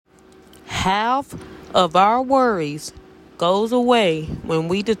Half of our worries goes away when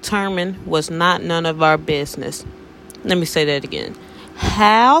we determine what's not none of our business. Let me say that again.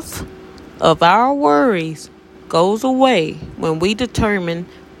 Half of our worries goes away when we determine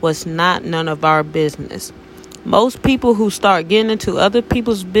what's not none of our business. Most people who start getting into other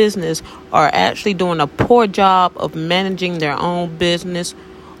people's business are actually doing a poor job of managing their own business,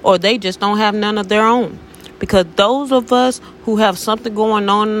 or they just don't have none of their own. Because those of us who have something going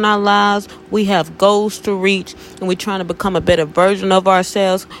on in our lives, we have goals to reach, and we're trying to become a better version of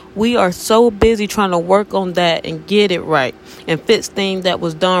ourselves. We are so busy trying to work on that and get it right and fix things that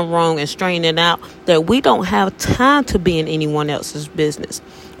was done wrong and straighten it out that we don't have time to be in anyone else's business.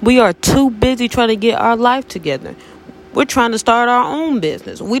 We are too busy trying to get our life together. We're trying to start our own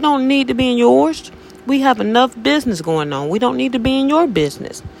business. We don't need to be in yours. We have enough business going on. We don't need to be in your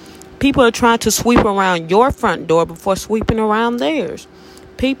business. People are trying to sweep around your front door before sweeping around theirs.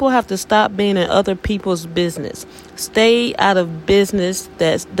 People have to stop being in other people's business. Stay out of business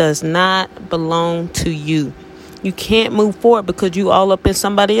that does not belong to you. You can't move forward because you all up in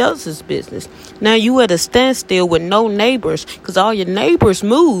somebody else's business. Now you at a standstill with no neighbors because all your neighbors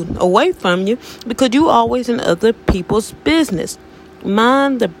moved away from you because you always in other people's business.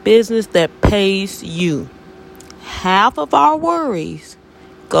 Mind the business that pays you. Half of our worries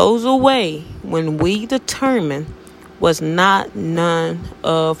goes away when we determine what's not none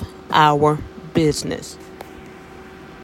of our business.